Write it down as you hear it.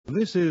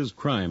This is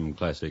Crime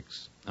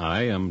Classics.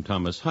 I am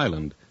Thomas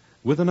Hyland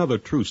with another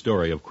true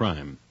story of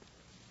crime.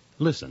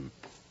 Listen.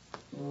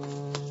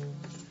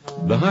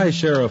 The High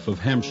Sheriff of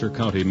Hampshire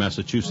County,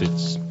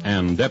 Massachusetts,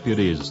 and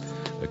deputies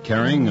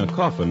carrying a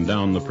coffin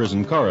down the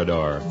prison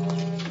corridor.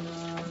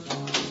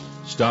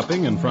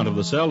 Stopping in front of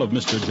the cell of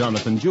Mr.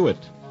 Jonathon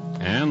Jewett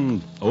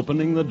and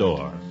opening the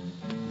door.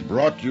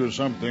 Brought you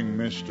something,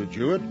 Mr.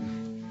 Jewett.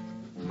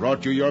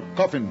 Brought you your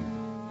coffin.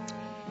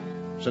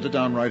 Set it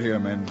down right here,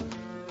 men.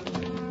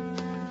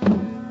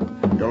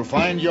 You'll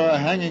find your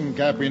hanging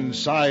cap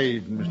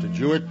inside, Mr.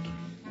 Jewett.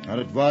 I'd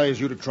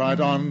advise you to try it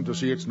on to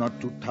see it's not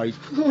too tight.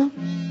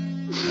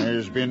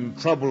 There's been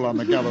trouble on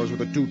the gallows with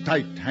a too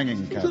tight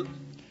hanging cap.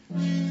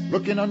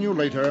 Look in on you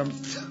later.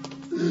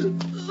 You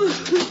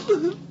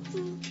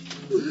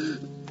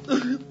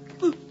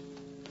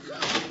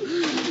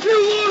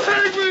won't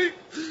hang me!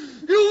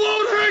 You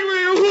won't hang me!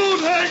 You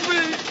won't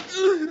hang me!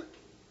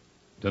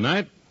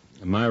 Tonight,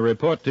 my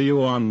report to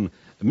you on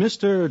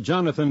Mr.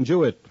 Jonathon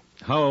Jewett,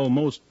 how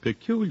most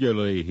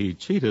peculiarly he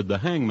cheated the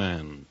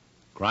hangman.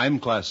 Crime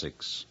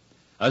Classics,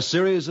 a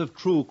series of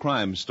true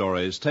crime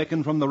stories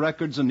taken from the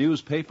records and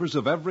newspapers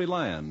of every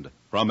land,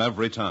 from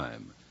every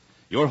time.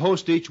 Your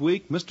host each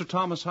week, Mr.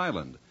 Thomas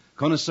Hyland,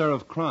 connoisseur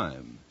of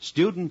crime,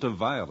 student of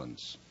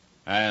violence,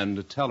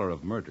 and teller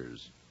of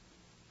murders.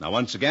 Now,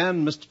 once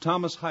again, Mr.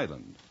 Thomas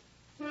Hyland.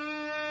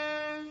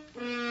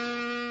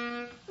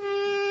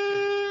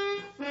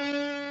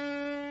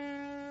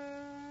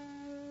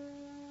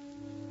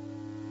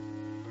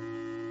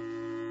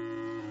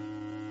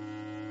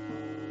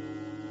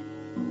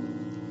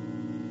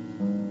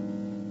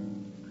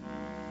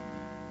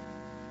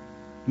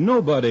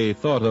 Nobody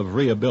thought of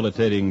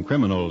rehabilitating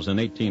criminals in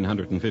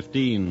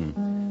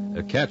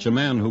 1815. Catch a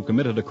man who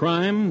committed a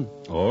crime,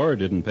 or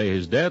didn't pay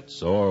his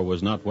debts, or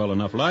was not well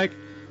enough liked,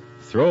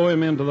 throw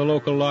him into the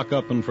local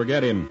lockup and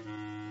forget him.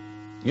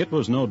 It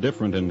was no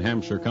different in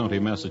Hampshire County,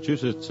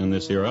 Massachusetts in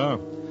this era.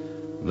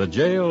 The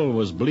jail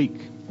was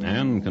bleak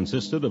and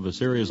consisted of a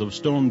series of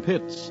stone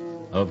pits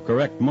of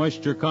correct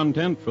moisture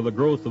content for the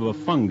growth of a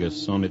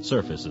fungus on its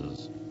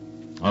surfaces,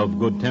 of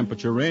good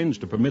temperature range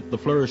to permit the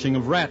flourishing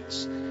of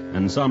rats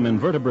and some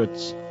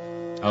invertebrates,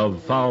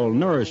 of foul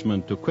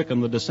nourishment to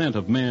quicken the descent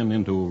of man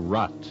into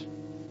rot.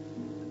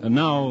 And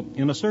now,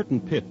 in a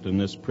certain pit in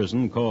this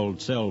prison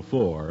called Cell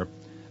 4,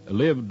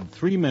 lived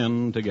three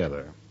men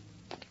together.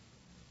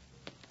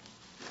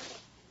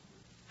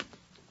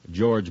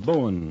 George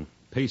Bowen,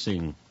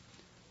 pacing,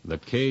 the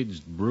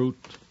caged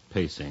brute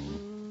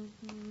pacing.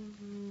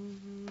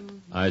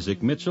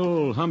 Isaac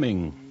Mitchell,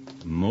 humming,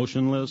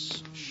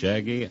 motionless,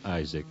 shaggy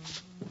Isaac,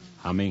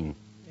 humming.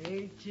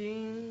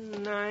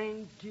 18,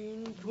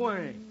 19,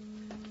 20,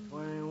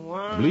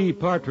 21... Lee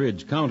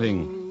Partridge,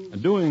 counting,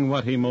 doing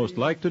what he most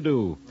liked to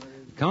do,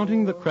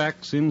 counting the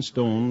cracks in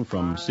stone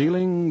from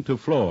ceiling to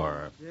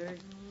floor.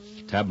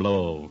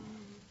 Tableau.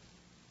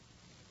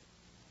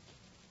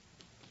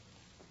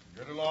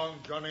 Get along,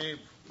 Johnny.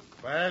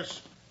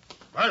 Fast.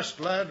 Fast,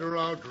 lad, or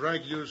I'll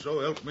drag you, so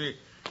help me,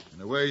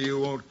 in a way you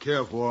won't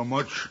care for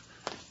much.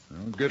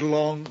 Now, get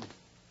along.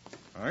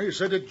 I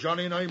said it,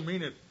 Johnny, and I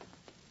mean it.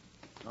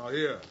 Now,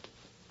 here.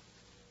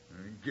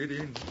 Get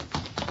in.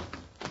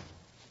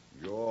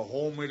 Your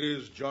home it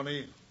is,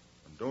 Johnny.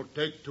 And don't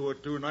take to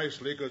it too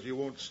nicely, because you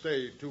won't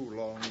stay too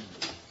long.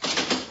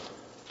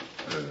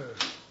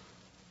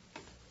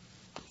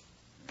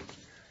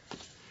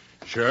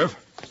 Sheriff?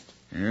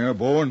 Yeah,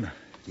 Bowen?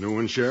 New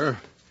one, Sheriff?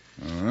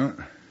 Uh-huh.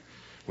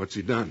 What's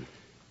he done?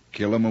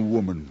 Kill him a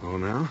woman. Oh,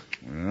 now?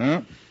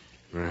 Yeah.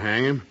 Gonna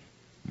hang him?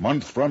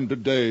 Month from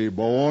today,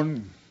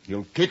 Bowen.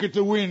 He'll kick it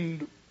to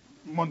wind.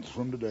 Month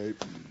from today.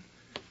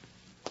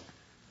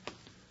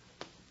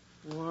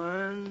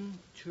 1,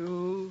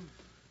 2,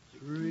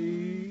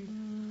 3,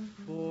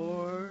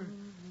 4,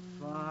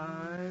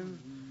 5,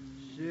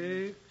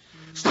 6...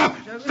 Stop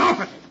it! 7...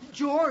 Stop it!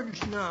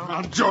 George, now.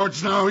 Now,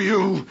 George, now,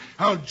 you.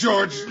 Now,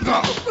 George,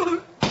 now.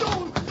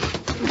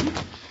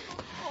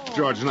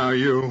 George, now,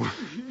 you.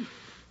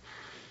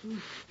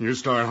 You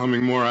start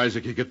humming more,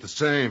 Isaac, you get the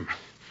same.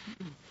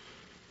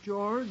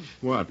 George?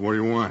 What? What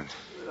do you want?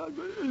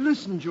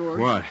 Listen, George.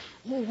 What?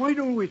 Well, why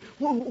don't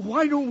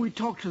we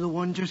talk to the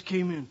one just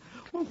came in?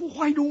 Well,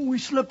 why don't we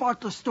slip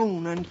out the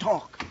stone and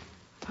talk?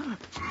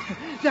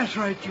 That's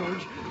right,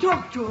 George.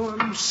 Talk to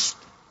him.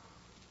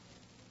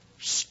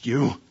 Shh,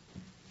 you.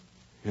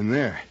 In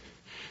there.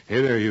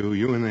 Hey there, you.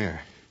 You in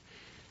there.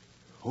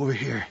 Over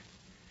here.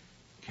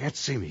 Can't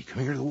see me.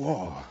 Come here to the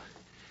wall.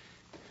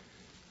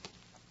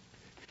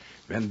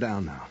 Bend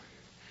down now.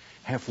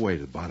 Halfway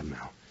to the bottom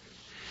now.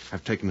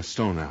 I've taken the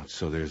stone out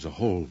so there's a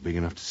hole big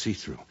enough to see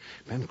through.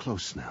 Bend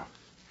close now.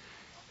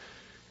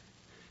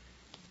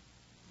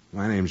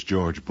 My name's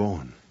George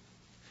Bowen.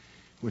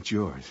 What's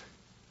yours?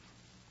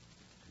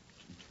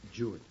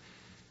 Jewett.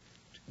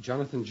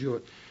 Jonathon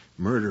Jewett.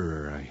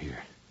 Murderer, I hear.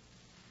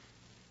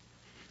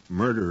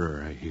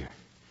 Murderer, I hear.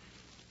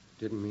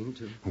 Didn't mean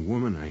to. A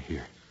woman, I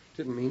hear.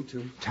 Didn't mean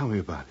to. Tell me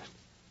about it.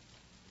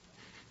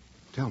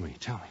 Tell me.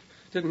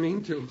 Didn't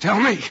mean to. Tell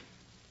me!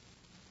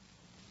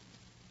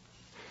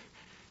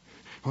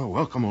 Oh,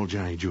 welcome, old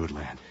Johnny Jewett,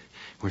 lad.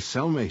 We're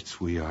cellmates,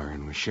 we are,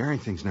 and we're sharing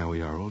things now,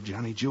 we are, old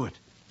Johnny Jewett.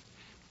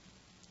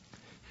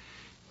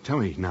 Tell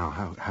me now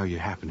how you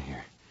happen here.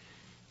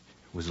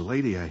 It was a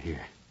lady, I hear.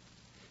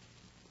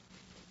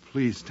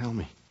 Please tell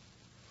me.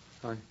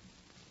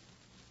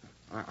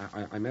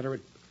 I met her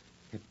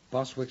at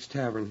Boswick's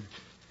Tavern.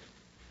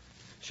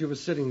 She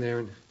was sitting there,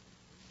 and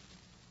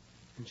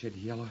she had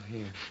yellow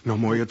hair. No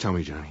more you'll tell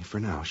me, Johnny. For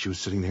now, she was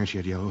sitting there and she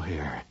had yellow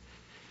hair.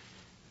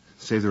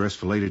 Save the rest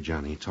for later,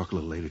 Johnny. Talk a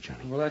little later,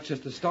 Johnny. Well, that's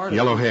just the start.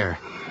 Yellow hair.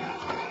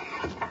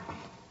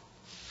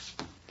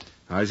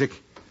 Isaac,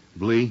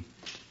 Blee,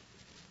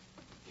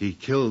 he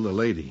killed a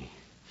lady,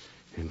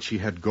 and she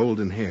had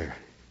golden hair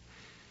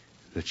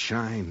that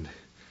shined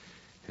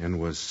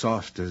and was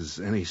soft as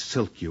any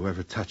silk you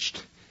ever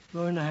touched.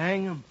 Going to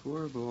hang him.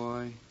 Poor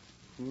boy.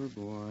 Poor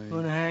boy.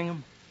 Going to hang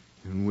him.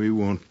 And we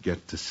won't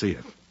get to see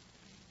it.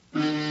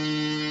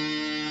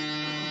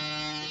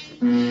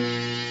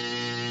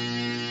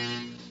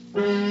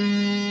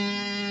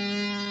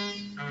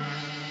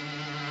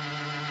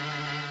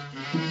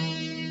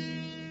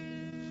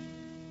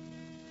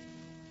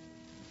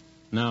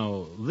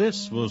 Now,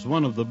 this was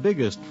one of the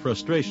biggest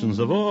frustrations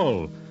of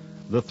all.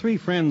 The three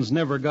friends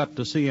never got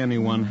to see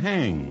anyone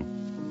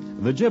hang.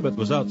 The gibbet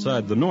was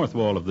outside the north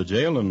wall of the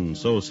jail, and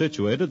so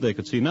situated they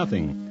could see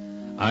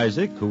nothing.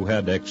 Isaac, who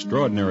had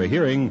extraordinary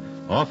hearing,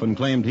 often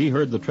claimed he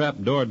heard the trap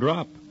door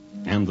drop,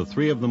 and the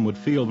three of them would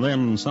feel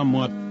then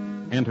somewhat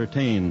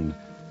entertained.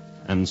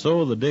 And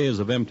so the days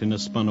of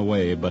emptiness spun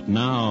away, but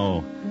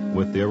now,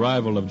 with the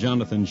arrival of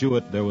Jonathan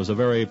Jewett, there was a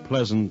very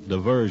pleasant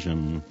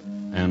diversion,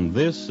 and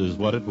this is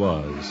what it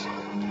was.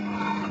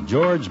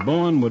 George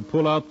Bowen would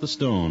pull out the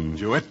stone.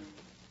 Jewett?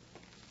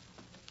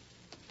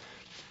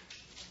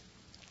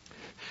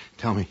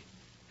 Tell me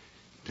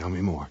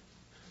more.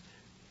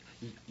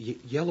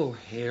 Yellow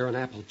hair and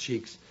apple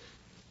cheeks.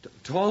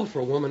 Tall for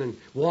a woman and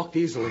walked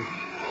easily.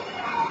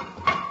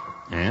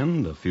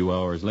 And a few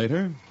hours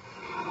later...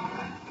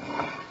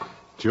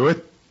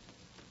 Jewett?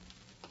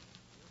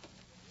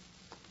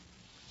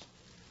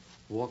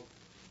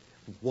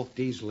 Walked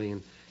easily,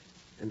 and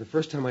the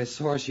first time I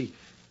saw her, she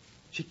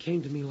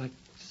came to me like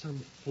some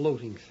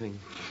floating thing.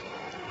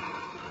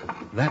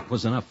 That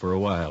was enough for a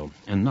while.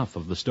 Enough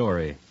of the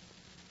story.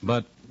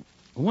 But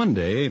one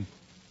day,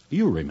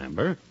 you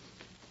remember...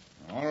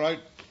 All right.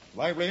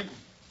 Lively.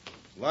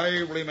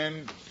 Lively,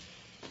 men.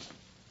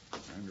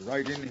 And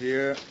right in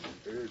here.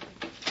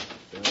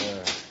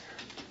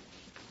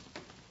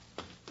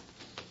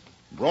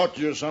 Brought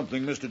you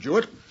something, Mr.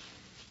 Jewett.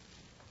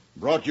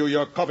 Brought you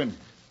your coffin.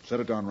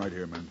 Set it down right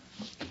here, man.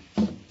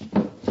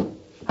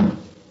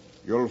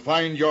 You'll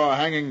find your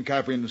hanging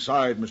cap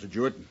inside, Mr.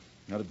 Jewett.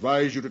 I'd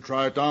advise you to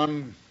try it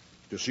on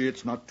to see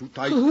it's not too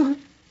tight.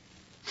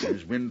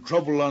 There's been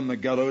trouble on the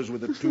gallows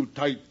with a too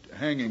tight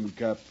hanging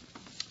cap.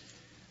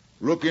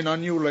 Look in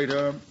on you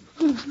later.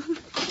 You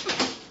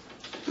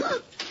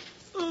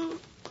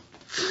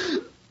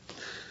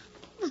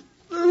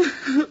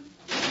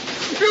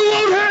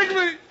won't hang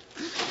me!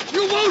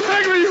 You won't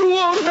hang me! You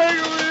won't hang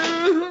me!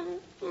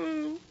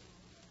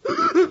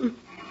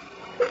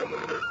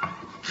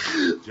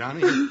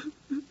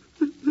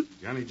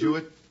 Johnny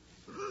Jewett?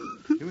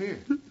 Come here.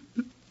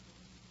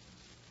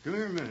 Come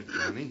here a minute,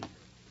 Johnny.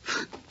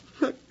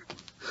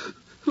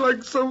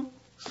 Like some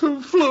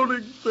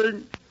floating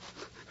thing.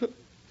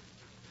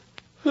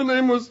 Her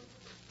name was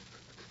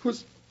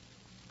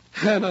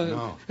Hannah.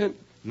 No.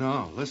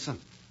 No, listen.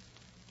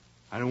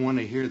 I don't want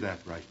to hear that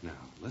right now.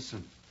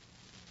 Listen.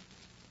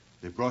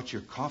 They brought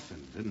your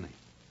coffin, didn't they?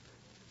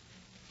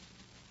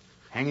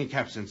 Hanging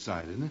cap's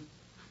inside, isn't it?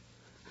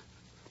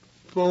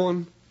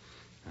 Bowen.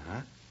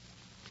 Uh-huh.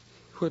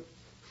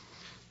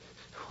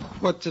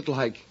 What's it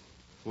like?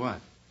 What?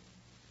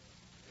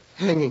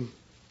 Hanging.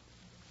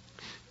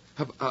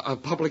 A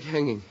public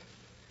hanging.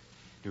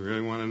 You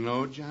really want to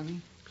know,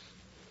 Johnny?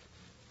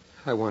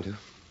 I want to.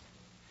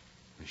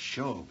 A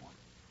show.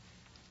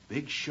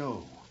 Big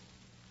show.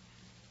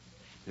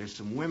 There's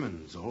some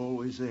women's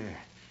always there,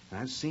 and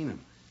I've seen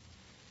them.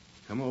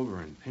 Come over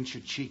and pinch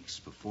your cheeks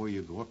before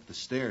you go up the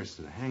stairs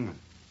to the hangman.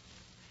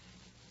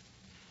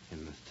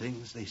 And the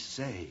things they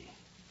say.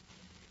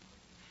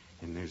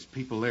 And there's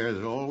people there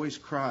that always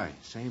cry.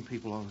 Same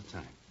people all the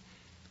time.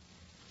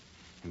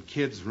 And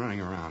kids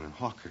running around and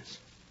hawkers.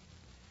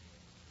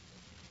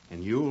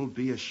 And you'll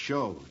be a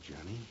show,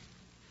 Johnny.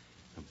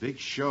 A big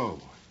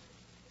show.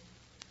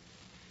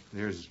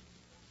 There's...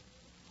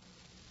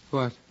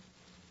 What?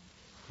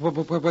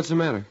 What's the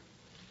matter?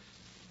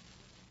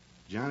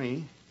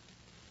 Johnny...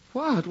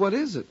 What? What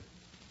is it?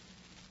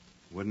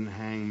 Wouldn't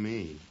hang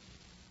me.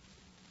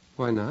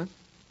 Why not?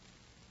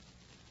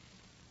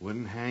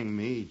 Wouldn't hang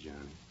me, Johnny.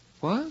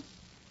 What?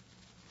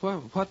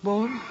 What,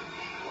 Bowen?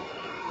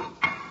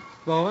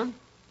 Bowen?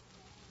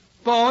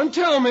 Bowen,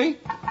 tell me!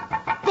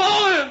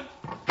 Bowen!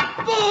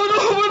 Bowen,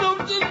 open up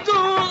the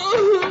door!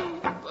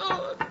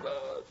 Bowen.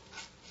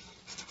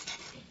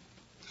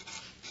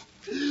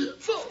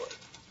 Bowen.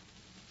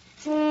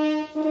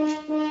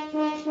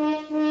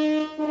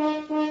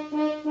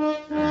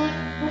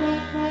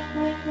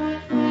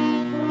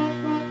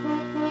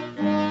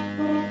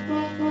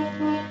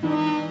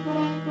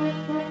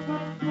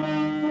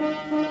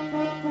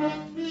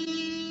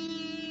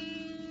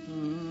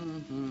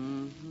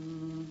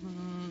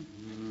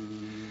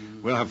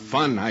 We'll have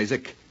fun,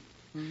 Isaac.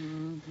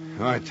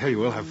 Oh, I tell you,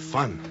 we'll have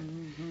fun.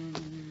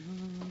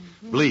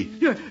 Blee.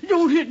 Yeah,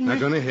 don't hit me. Not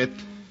going to hit.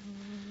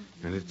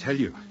 And to tell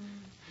you,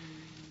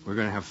 we're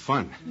going to have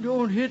fun.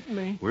 Don't hit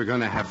me. We're going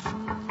to have...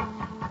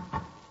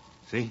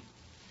 See?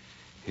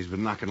 He's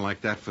been knocking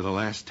like that for the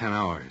last 10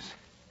 hours.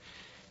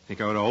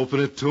 Think I ought to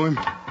open it to him?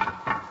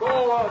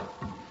 Born!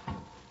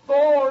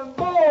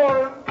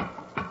 Born!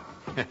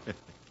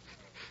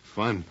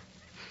 Fun.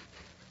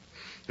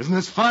 Isn't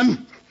this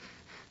fun?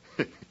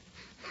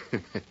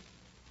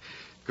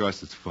 Of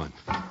course it's fun.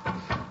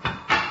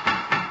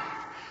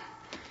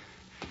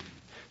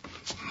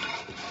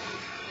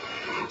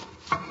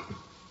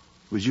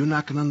 Was you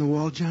knocking on the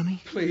wall, Johnny?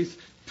 Please.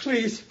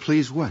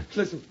 Please what?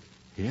 Listen,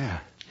 Yeah.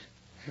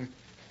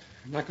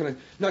 I'm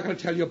not gonna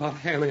tell you about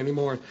Hangman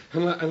anymore.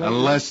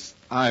 Unless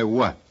I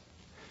what?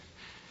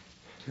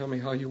 Tell me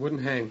how you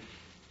wouldn't hang.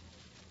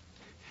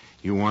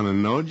 You want to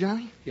know,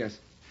 Johnny? Yes.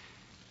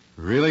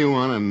 Really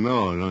want to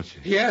know, don't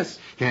you? Yes.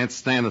 Can't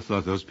stand the thought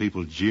of those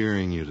people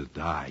jeering you to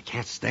die.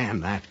 Can't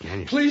stand that,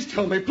 can you? Please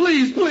tell me.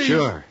 Please.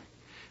 Sure.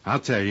 I'll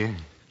tell you.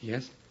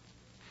 Yes?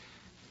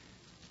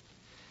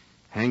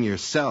 Hang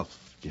yourself,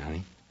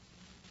 Johnny.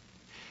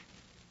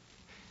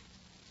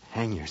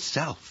 Hang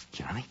yourself,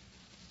 Johnny.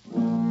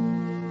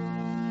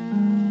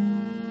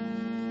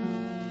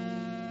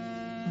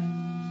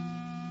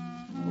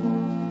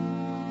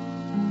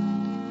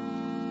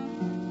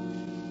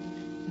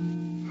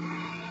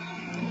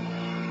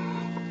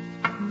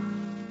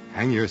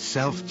 Hang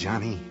yourself,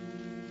 Johnny.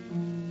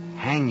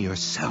 Hang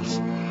yourself.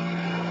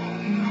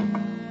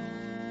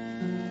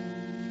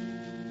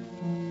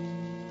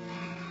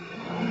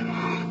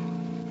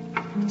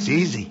 It's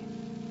easy.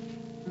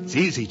 It's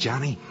easy,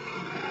 Johnny.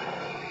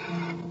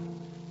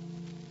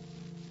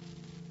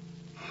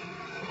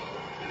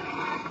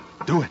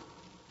 Do it.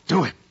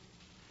 Do it.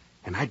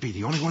 And I'd be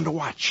the only one to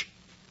watch.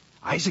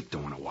 Isaac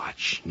don't want to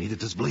watch. Neither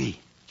does Blee.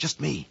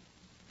 Just me.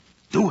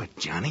 Do it,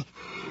 Johnny.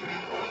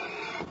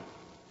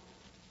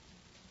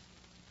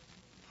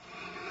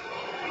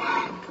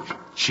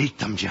 Cheat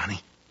them, Johnny.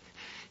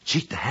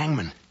 Cheat the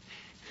hangman.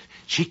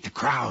 Cheat the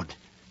crowd.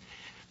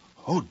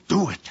 Oh,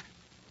 do it.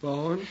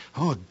 Born?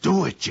 Oh,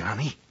 do it,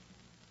 Johnny.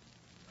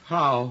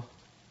 How?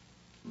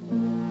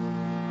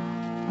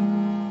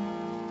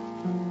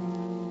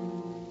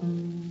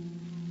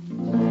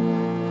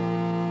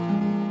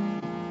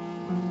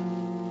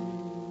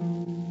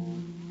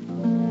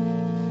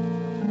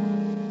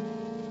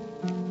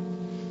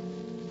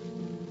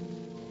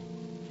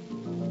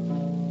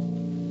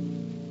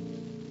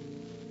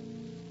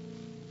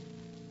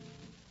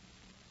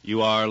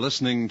 You are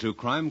listening to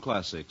Crime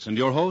Classics and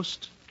your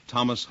host,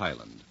 Thomas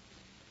Hyland.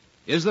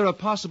 Is there a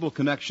possible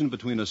connection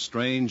between a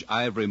strange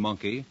ivory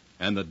monkey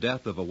and the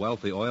death of a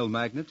wealthy oil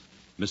magnate?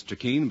 Mr.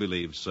 Keene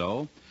believes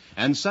so,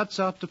 and sets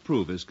out to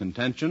prove his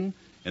contention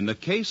in the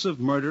case of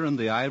murder and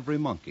the ivory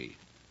monkey,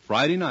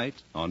 Friday night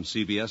on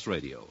CBS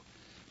Radio.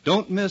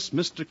 Don't miss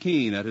Mr.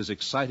 Keene at his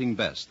exciting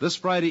best this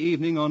Friday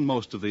evening on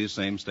most of these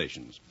same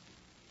stations.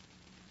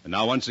 And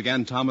now once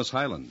again, Thomas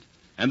Hyland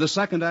and the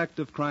second act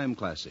of Crime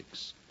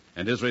Classics,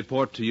 and his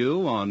report to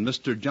you on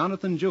Mr.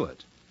 Jonathon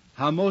Jewett,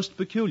 how most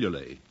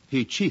peculiarly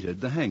he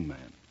cheated the hangman.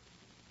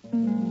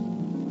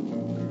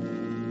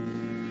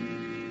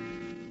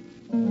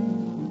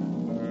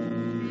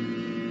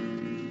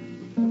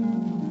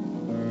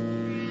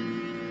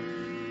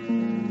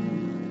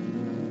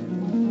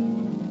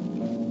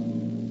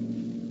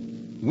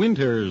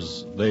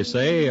 Winters, they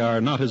say, are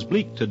not as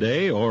bleak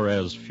today or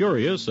as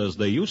furious as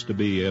they used to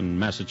be in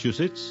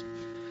Massachusetts.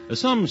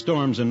 Some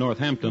storms in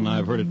Northampton,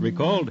 I've heard it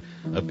recalled,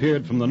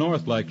 appeared from the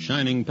north like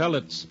shining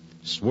pellets,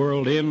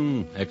 swirled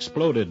in,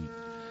 exploded.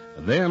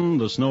 Then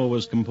the snow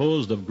was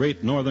composed of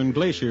great northern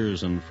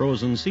glaciers and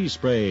frozen sea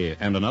spray,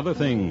 and another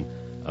thing,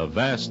 a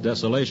vast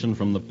desolation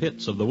from the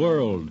pits of the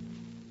world.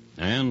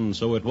 And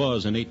so it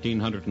was in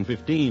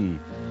 1815.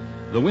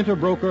 The winter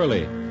broke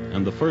early,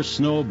 and the first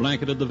snow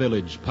blanketed the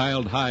village,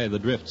 piled high the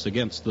drifts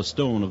against the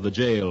stone of the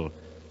jail,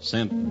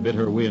 sent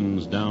bitter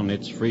winds down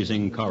its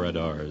freezing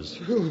corridors.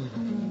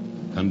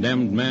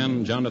 Condemned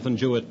man Jonathon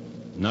Jewett,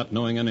 not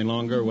knowing any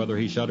longer whether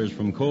he shudders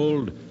from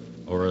cold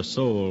or a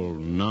soul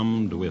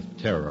numbed with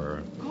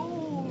terror.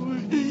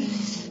 Cold.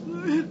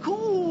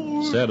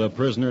 Said a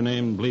prisoner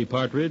named Blee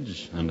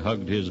Partridge, and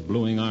hugged his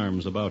bluing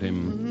arms about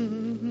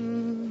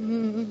him.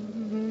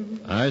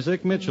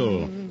 Isaac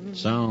Mitchell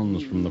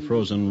sounds from the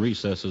frozen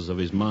recesses of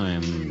his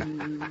mind.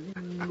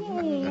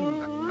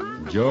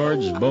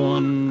 George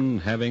Bowen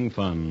having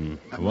fun,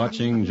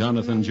 watching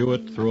Jonathon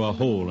Jewett through a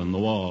hole in the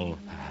wall.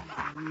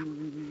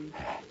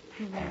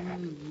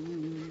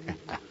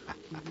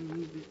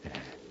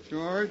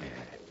 George?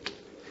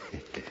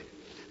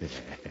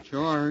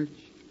 George?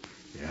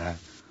 Yeah?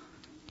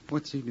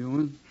 What's he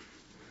doing?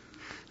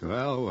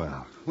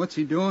 Well. What's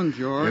he doing,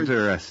 George?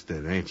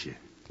 Interested, ain't you?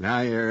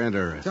 Now you're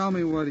interested. Tell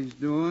me what he's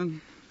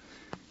doing.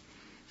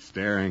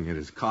 Staring at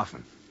his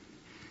coffin.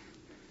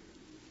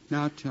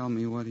 Now tell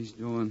me what he's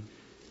doing.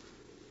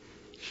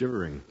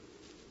 Shivering.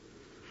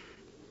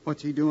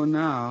 What's he doing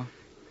now?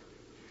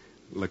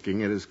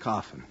 Looking at his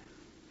coffin.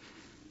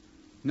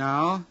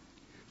 Now?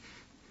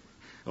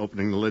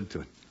 Opening the lid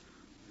to it.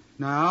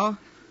 Now?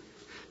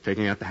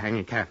 Taking out the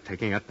hanging cap.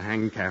 Taking out the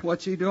hanging cap.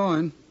 What's he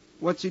doing?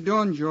 What's he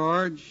doing,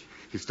 George?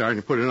 He's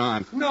starting to put it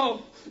on.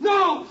 No!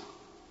 No!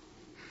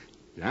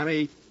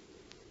 Johnny.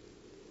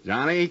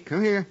 Johnny,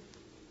 come here.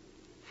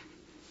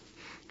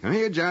 Come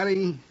here,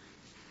 Johnny.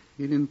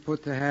 He didn't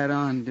put the hat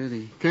on, did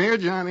he? Come here,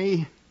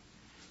 Johnny.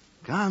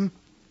 Come.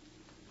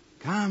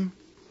 Come.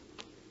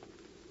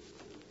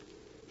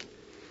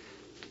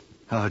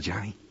 Hello,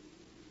 Johnny.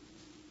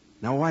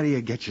 Now, why do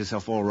you get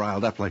yourself all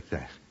riled up like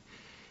that?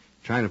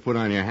 Trying to put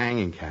on your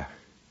hanging cap.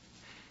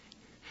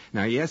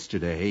 Now,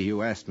 yesterday,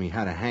 you asked me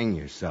how to hang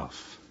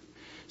yourself.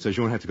 So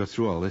you won't have to go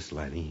through all this,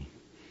 laddie.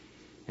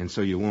 And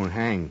so you won't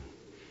hang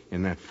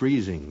in that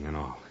freezing and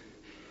all.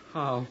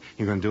 How?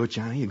 You going to do it,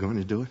 Johnny? You going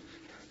to do it?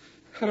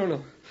 I don't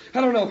know.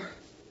 I don't know.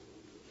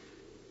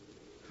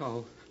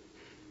 How?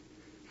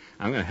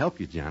 I'm going to help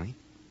you, Johnny.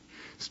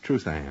 It's the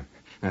truth I am.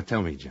 Now,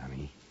 tell me,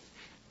 Johnny.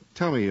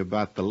 Tell me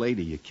about the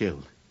lady you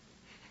killed.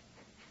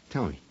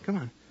 Tell me. Come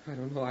on. I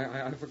don't know.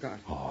 I forgot.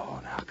 Oh,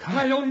 now, come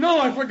I on. don't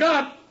know. I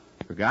forgot.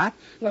 Forgot?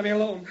 Let me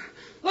alone.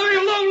 Let me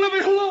alone. Let me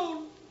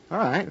alone. All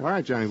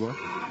right, Johnny boy.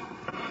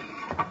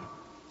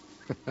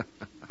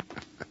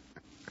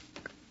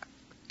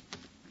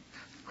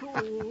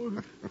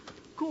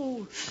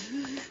 Cool.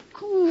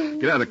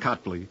 Get out of the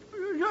cot, please.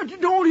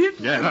 Don't hit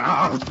me. Get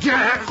out.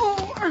 Get.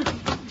 Oh,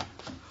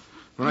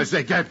 When I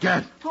say get.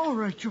 all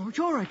right, George.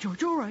 All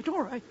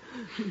right.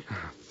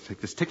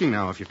 Take this ticking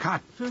now off your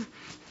cot.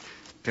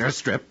 Tear a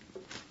strip.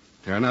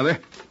 Tear another.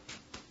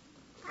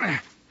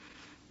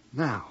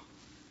 Now,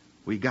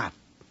 we got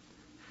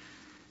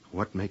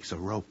what makes a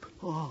rope.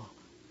 Oh,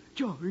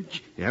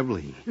 George. Yeah,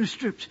 Blee. The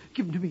strips.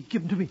 Give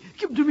them to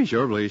me.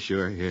 Sure, Blee,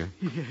 sure. Here.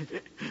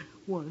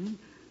 1,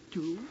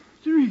 2,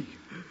 3.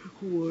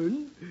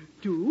 1,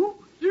 2,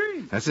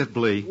 3. That's it,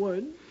 Blee.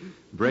 1.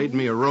 Braid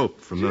me a rope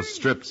from those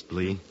strips,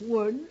 Blee.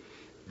 1.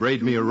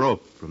 Braid me a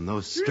rope from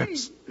those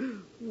strips.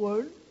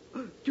 1,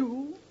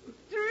 2,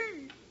 3.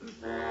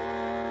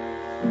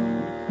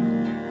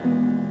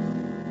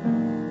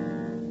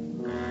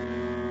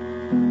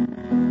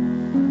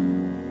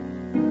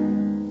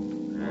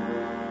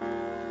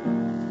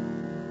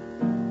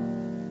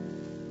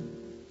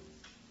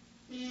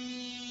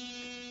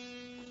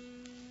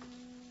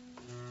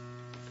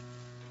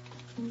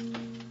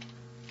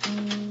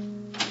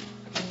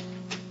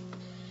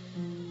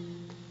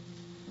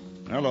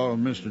 Hello,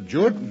 Mr.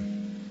 Jewett.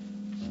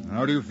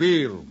 How do you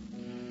feel?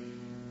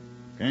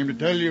 Came to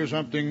tell you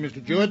something,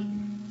 Mr. Jewett.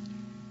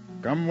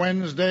 Come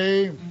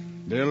Wednesday,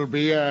 there'll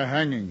be a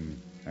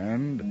hanging,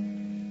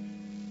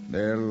 and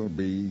there'll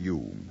be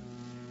you.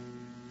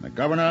 The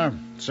governor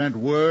sent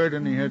word,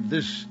 and he had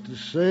this to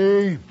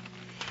say.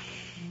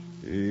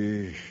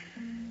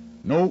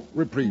 No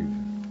reprieve.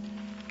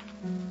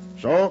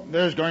 So,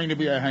 there's going to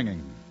be a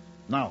hanging.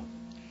 Now,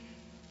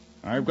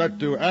 I've got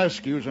to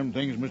ask you some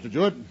things, Mr.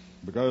 Jewett,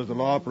 because the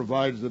law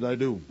provides that I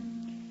do.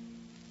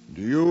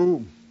 Do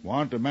you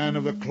want a man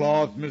of the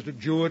cloth, Mr.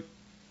 Jewett?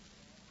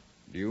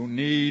 Do you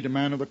need a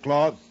man of the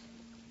cloth?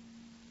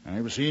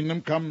 I've seen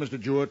them come, Mr.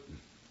 Jewett,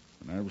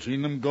 and I've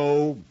seen them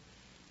go,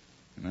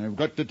 and I've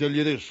got to tell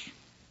you this.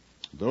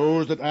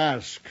 Those that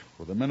ask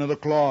for the men of the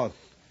cloth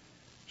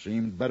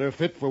seem better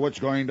fit for what's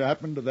going to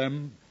happen to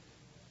them.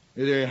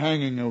 The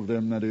hanging of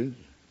them, that is.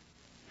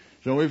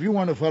 So if you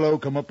want a fellow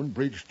come up and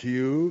preach to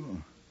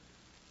you,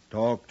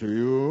 talk to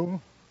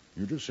you,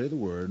 you just say the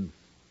word.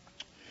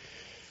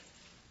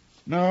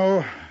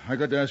 Now, I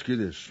got to ask you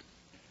this.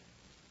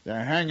 The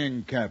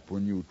hanging cap,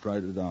 when you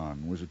tried it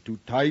on, was it too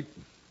tight?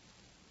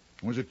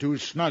 Was it too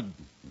snug,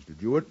 Mr.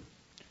 Jewett?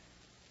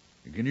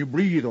 Can you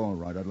breathe all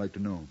right, I'd like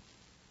to know.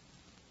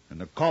 And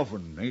the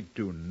coffin ain't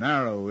too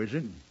narrow, is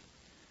it?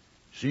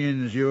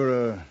 Seeing as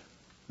you're a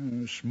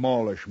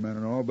smallish man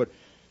and all, but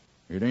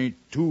it ain't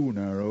too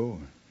narrow,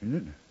 is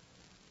it?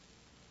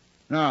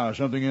 Now,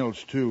 something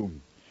else, too.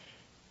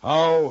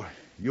 How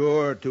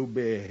you're to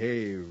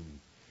behave.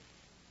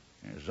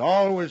 There's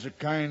always a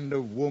kind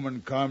of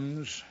woman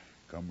comes,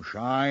 come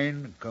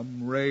shine,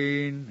 come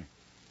rain,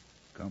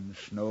 come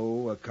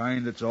snow, a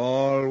kind that's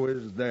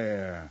always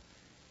there,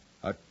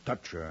 a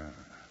toucher,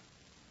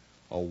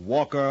 a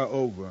walker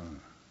over,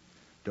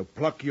 to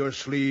pluck your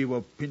sleeve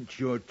or pinch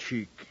your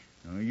cheek.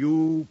 Now,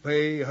 you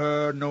pay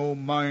her no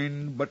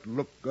mind, but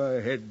look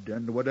ahead,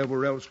 and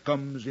whatever else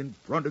comes in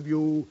front of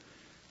you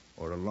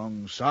or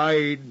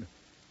alongside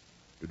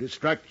to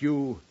distract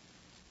you,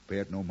 pay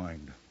it no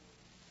mind.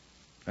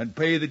 And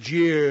pay the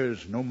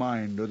jeers no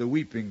mind, or the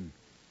weeping,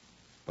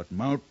 but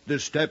mount the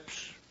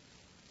steps.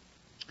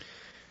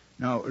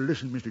 Now,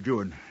 listen, Mr.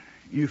 Jewett,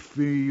 if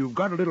you've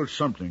got a little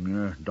something,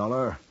 $1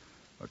 or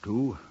 $2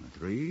 or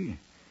 $3,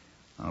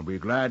 I'll be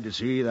glad to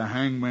see the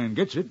hangman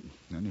gets it,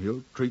 and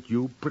he'll treat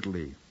you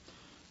prettily.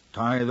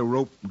 Tie the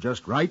rope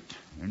just right,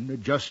 and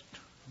adjust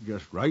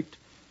just right,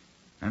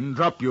 and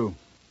drop you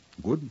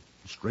good,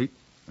 straight,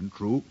 and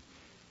true,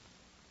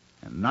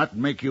 and not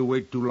make you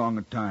wait too long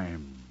a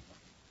time.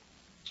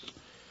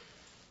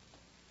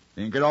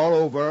 Think it all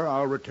over.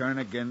 I'll return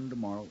again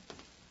tomorrow.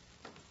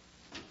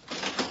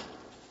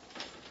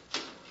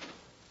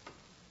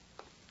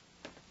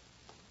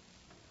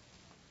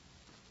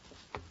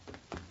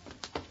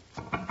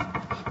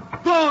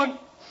 Bowen!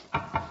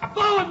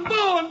 Bowen!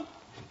 Bowen!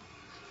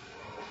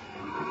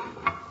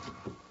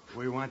 What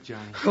do you want,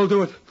 Johnny? I'll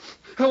do it.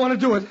 I want to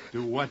do it.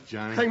 Do what,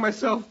 Johnny? Hang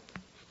myself.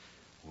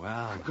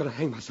 Well, I'm going to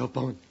hang myself,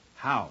 Bowen.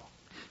 how?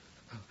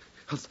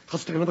 I'll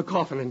stand on the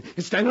coffin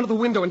and stand under the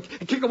window and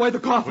kick away the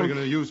coffin. What are you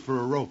going to use for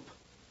a rope?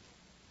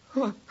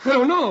 I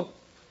don't know.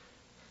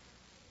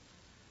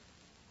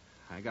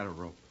 I got a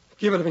rope.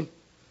 Give it to me.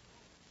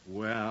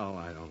 Well,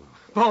 I don't know.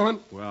 Bowen,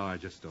 Well, I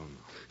just don't know.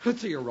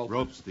 let's see your rope.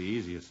 Rope's the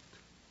easiest.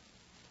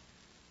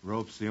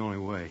 Rope's the only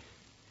way.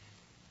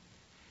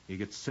 You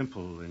get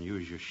simple and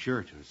use your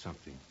shirt or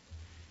something.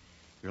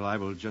 You're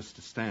liable just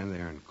to stand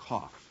there and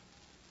cough.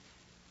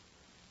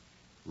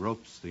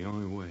 Rope's the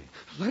only way.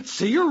 Let's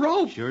see your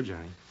rope. Sure,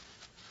 Johnny.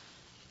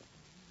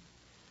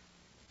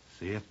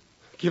 See it?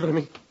 Give it to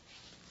me.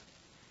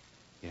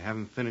 You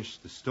haven't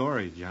finished the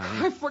story,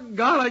 Johnny. I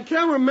forgot. I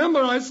can't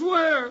remember, I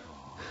swear.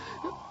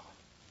 Oh.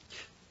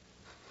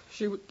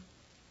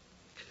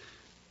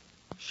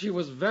 She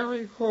was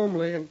very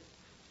homely, and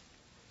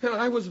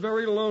I was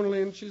very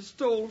lonely, and she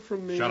stole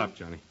from me. Shut up,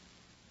 Johnny.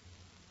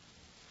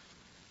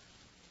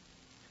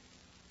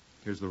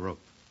 Here's the rope.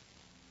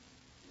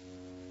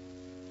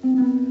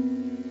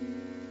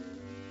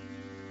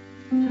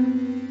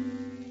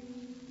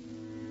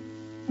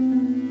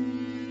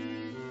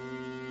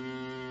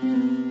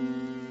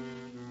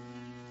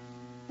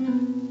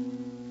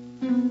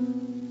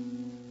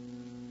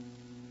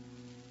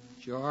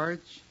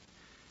 George,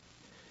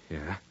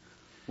 Yeah?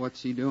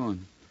 what's he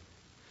doing?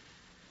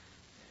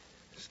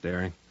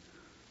 Staring.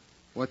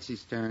 What's he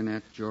staring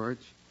at, George?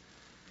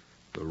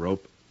 The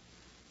rope.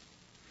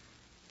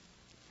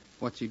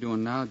 What's he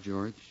doing now,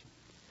 George?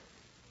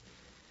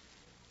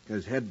 Got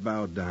his head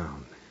bowed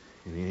down,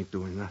 and he ain't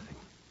doing nothing.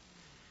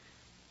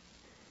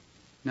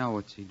 Now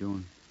what's he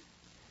doing?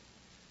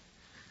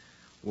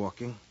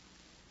 Walking.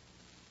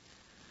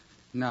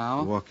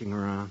 Now? Walking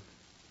around.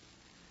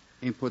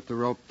 Ain't put the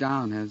rope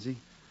down, has he?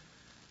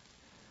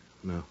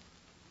 No.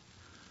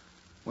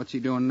 What's he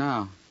doing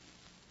now?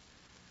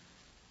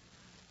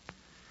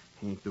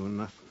 He ain't doing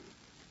nothing.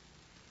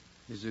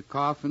 Is the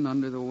coffin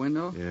under the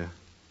window? Yeah.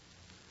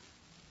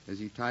 Has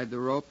he tied the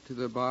rope to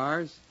the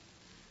bars?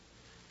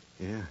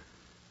 Yeah.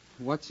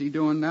 What's he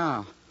doing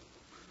now?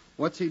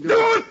 What's he doing?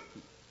 Do it!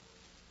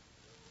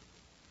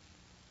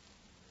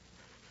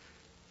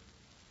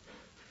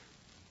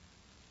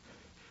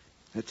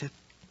 That's it.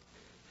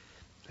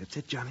 That's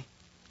it, Johnny.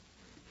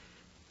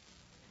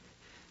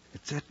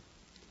 That's it.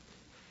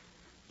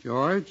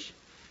 George?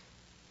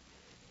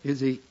 Is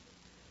he...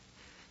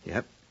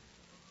 Yep.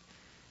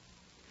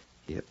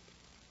 Yep.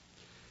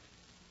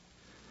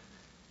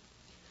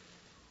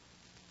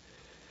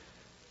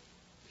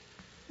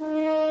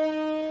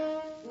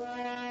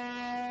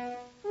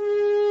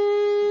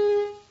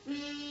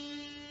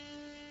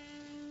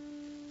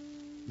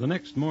 The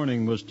next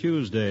morning was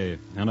Tuesday,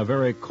 and a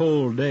very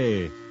cold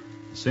day.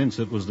 Since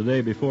it was the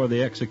day before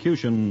the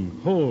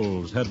execution,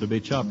 holes had to be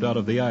chopped out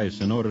of the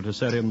ice in order to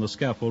set in the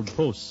scaffold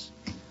posts.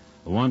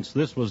 Once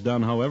this was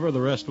done, however,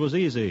 the rest was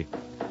easy.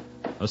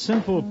 A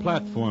simple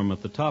platform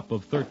at the top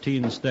of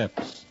 13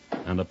 steps,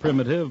 and a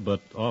primitive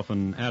but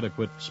often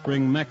adequate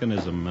spring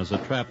mechanism as a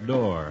trap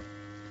door.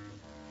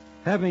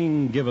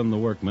 Having given the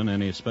workmen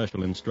any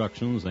special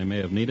instructions they may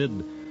have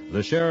needed,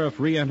 the sheriff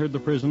re-entered the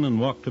prison and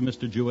walked to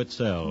Mr. Jewett's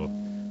cell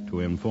to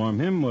inform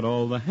him what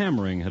all the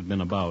hammering had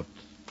been about.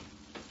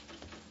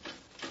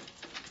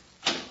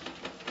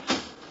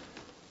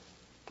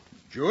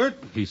 Jewett?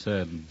 He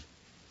said,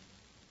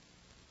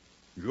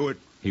 Jewett,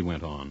 he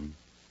went on.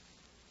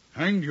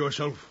 hanged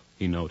yourself.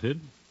 He noted.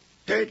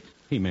 Dead.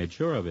 He made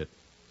sure of it.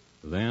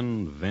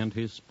 Then vent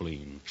his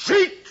spleen.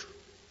 Cheat!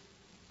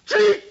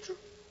 Cheat!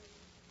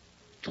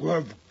 To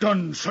have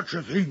done such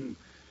a thing.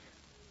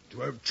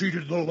 To have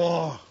cheated the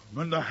law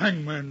and the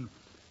hangman.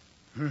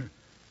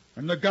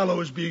 And the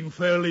gallows being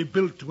fairly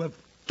built, to have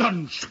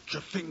done such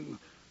a thing.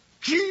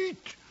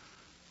 Cheat!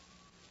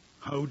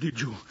 How did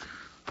you...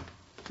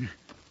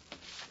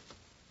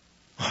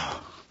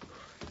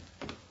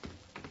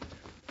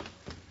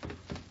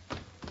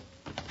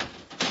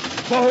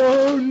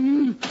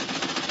 Bowen!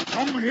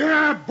 Come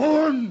here,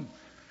 Bowen!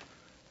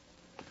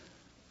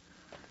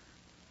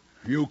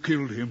 You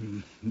killed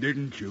him,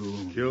 didn't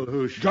you? Killed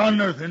who?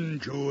 Jonathon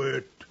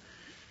Jewett.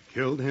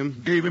 Killed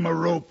him? Gave him a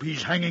rope.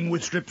 He's hanging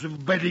with strips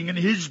of bedding, and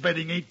his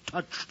bedding ain't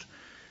touched.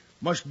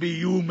 Must be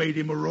you made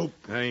him a rope.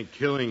 I ain't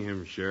killing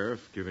him,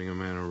 Sheriff. Giving a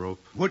man a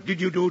rope. What did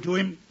you do to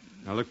him?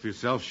 Now look for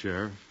yourself,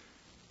 Sheriff.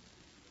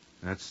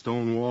 That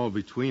stone wall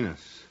between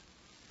us.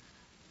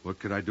 What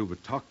could I do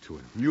but talk to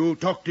him? You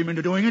talked him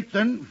into doing it,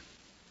 then?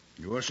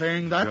 You were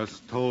saying that?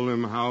 Just told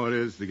him how it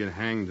is to get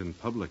hanged in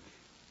public.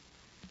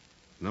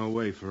 No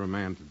way for a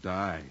man to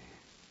die.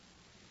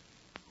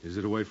 Is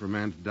it a way for a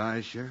man to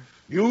die, Sheriff?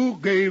 You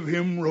gave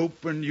him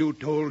rope, and you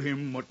told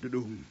him what to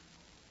do.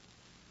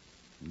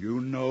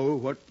 You know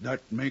what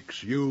that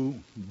makes you,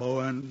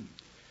 Bowen?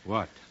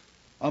 What?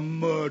 A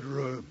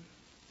murderer.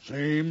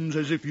 Same's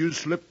as if you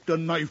slipped a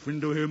knife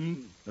into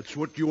him. That's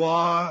what you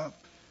are.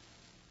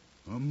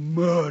 A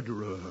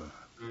murderer.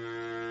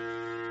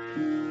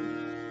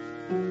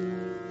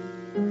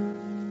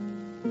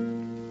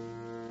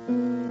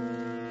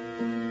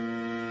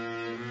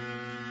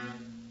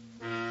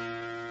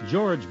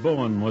 George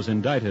Bowen was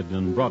indicted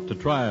and brought to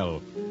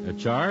trial. A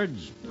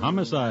charge,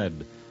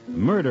 homicide,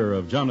 murder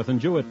of Jonathan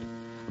Jewett,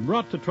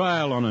 brought to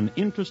trial on an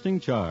interesting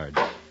charge.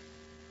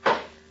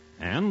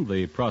 And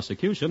the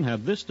prosecution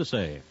had this to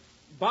say.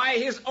 By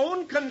his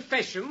own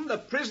confession, the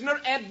prisoner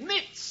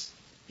admits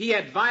he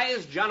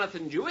advised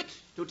Jonathan Jewett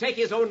to take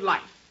his own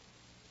life.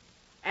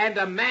 And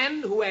a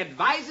man who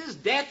advises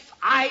death,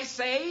 I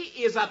say,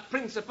 is a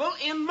principal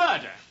in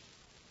murder.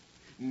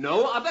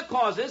 No other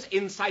causes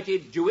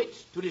incited Jewett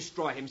to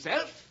destroy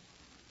himself.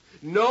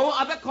 No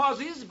other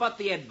causes but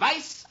the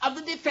advice of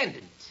the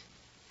defendant.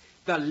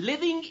 The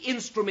living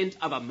instrument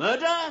of a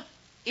murder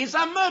is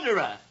a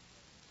murderer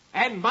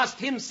and must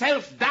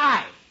himself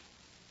die.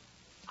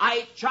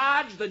 I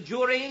charge the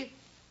jury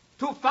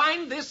to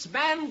find this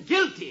man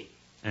guilty.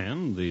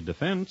 And the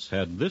defense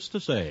had this to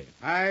say.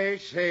 I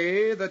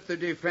say that the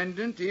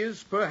defendant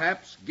is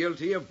perhaps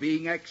guilty of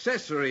being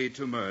accessory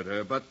to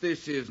murder, but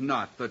this is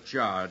not the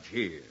charge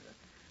here.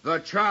 The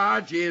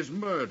charge is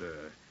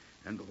murder,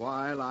 and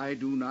while I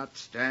do not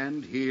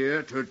stand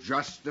here to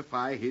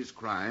justify his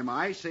crime,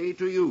 I say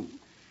to you,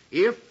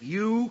 if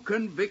you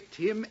convict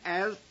him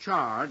as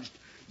charged,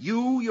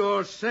 you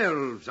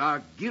yourselves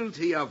are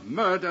guilty of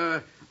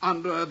murder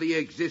under the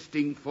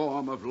existing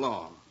form of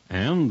law.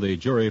 And the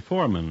jury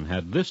foreman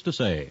had this to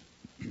say.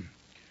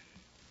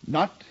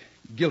 Not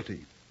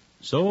guilty.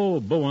 So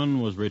Bowen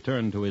was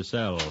returned to his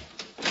cell.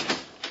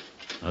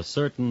 A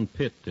certain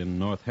pit in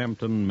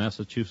Northampton,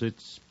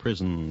 Massachusetts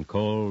prison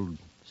called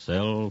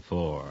Cell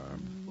 4.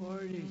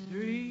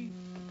 43,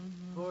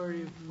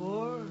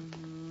 44,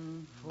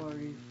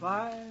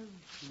 45,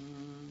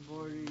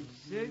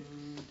 46,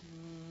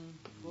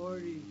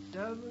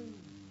 47.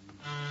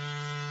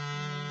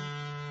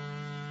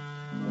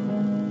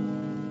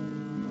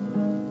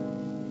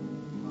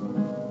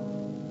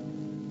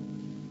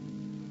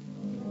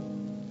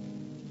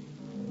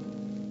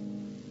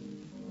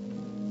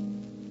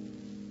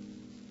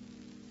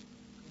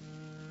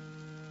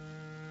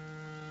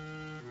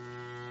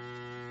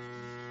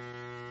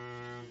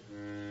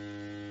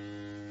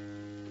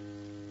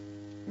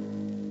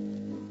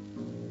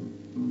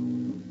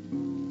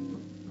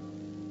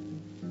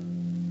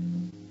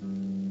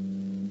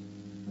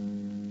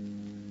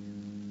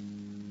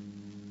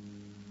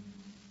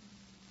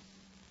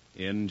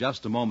 In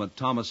just a moment,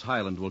 Thomas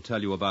Hyland will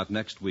tell you about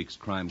next week's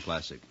crime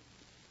classic.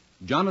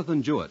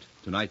 Jonathan Jewett,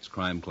 tonight's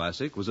crime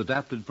classic, was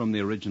adapted from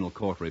the original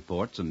court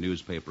reports and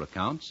newspaper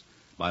accounts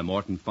by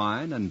Morton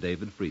Fine and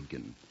David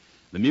Friedkin.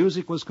 The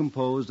music was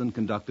composed and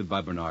conducted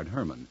by Bernard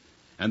Herrmann,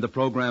 and the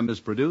program is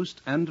produced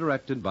and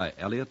directed by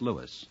Elliott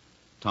Lewis.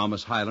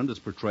 Thomas Hyland is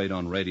portrayed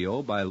on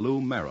radio by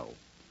Lou Merrill.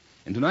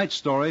 In tonight's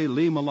story,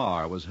 Lee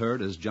Millar was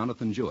heard as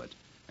Jonathan Jewett,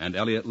 and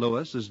Elliott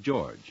Lewis as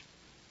George.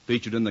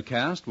 Featured in the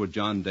cast were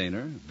John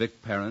Daner,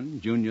 Vic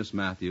Perrin, Junius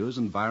Matthews,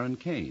 and Byron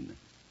Kane.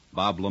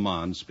 Bob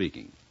Lamont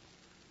speaking.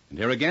 And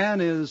here again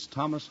is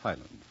Thomas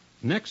Hyland.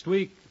 Next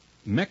week,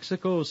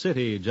 Mexico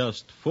City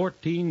just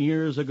 14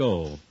 years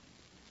ago.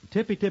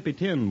 Tippy Tippy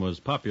Tin was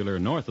popular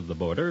north of the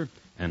border,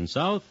 and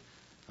south,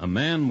 a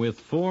man with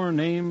 4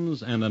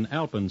 names and an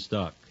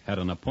alpenstock had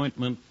an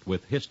appointment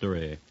with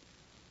history.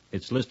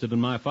 It's listed in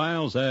my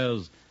files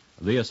as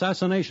The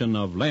Assassination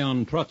of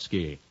Leon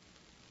Trotsky.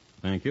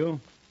 Thank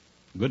you.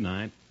 Good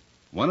night.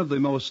 One of the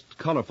most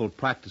colorful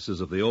practices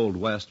of the Old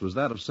West was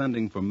that of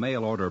sending for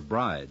mail-order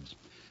brides.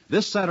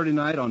 This Saturday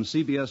night on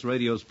CBS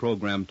Radio's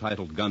program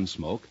titled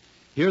Gunsmoke,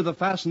 hear the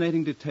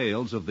fascinating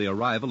details of the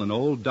arrival in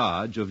Old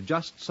Dodge of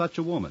just such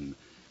a woman,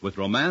 with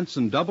romance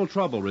and double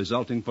trouble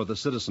resulting for the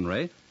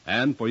citizenry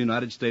and for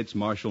United States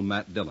Marshal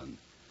Matt Dillon.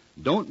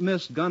 Don't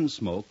miss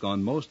Gunsmoke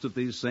on most of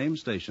these same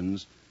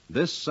stations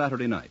this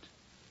Saturday night.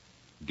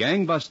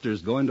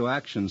 Gangbusters go into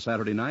action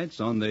Saturday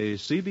nights on the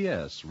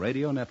CBS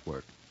Radio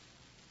Network.